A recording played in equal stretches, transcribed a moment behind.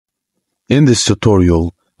In this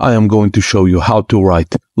tutorial, I am going to show you how to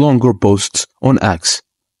write longer posts on X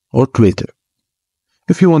or Twitter.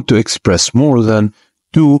 If you want to express more than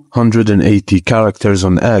 280 characters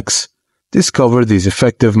on X, discover these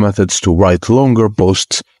effective methods to write longer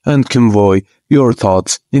posts and convey your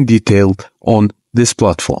thoughts in detail on this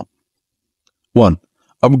platform. 1.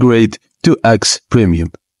 Upgrade to X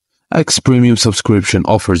Premium. X Premium subscription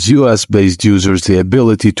offers US-based users the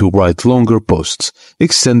ability to write longer posts,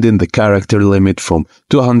 extending the character limit from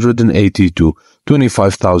 280 to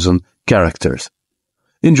 25,000 characters.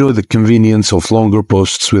 Enjoy the convenience of longer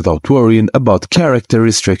posts without worrying about character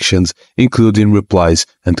restrictions, including replies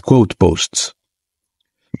and quote posts.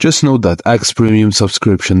 Just note that X Premium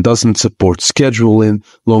subscription doesn't support scheduling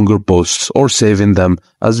longer posts or saving them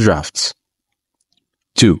as drafts.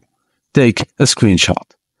 2. Take a screenshot.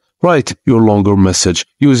 Write your longer message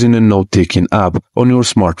using a note-taking app on your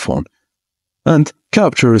smartphone and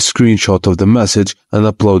capture a screenshot of the message and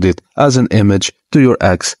upload it as an image to your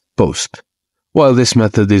X post. While this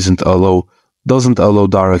method doesn't allow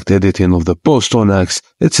direct editing of the post on X,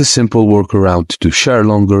 it's a simple workaround to share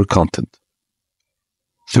longer content.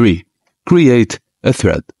 3. Create a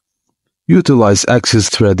thread. Utilize X's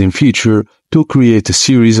threading feature to create a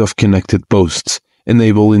series of connected posts,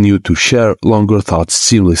 enabling you to share longer thoughts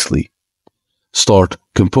seamlessly. Start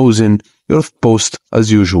composing your post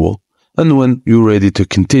as usual, and when you're ready to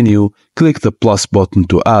continue, click the plus button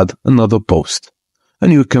to add another post.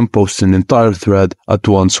 And you can post an entire thread at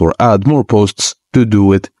once or add more posts to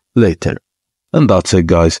do it later. And that's it,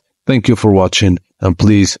 guys. Thank you for watching, and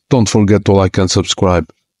please don't forget to like and subscribe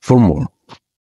for more.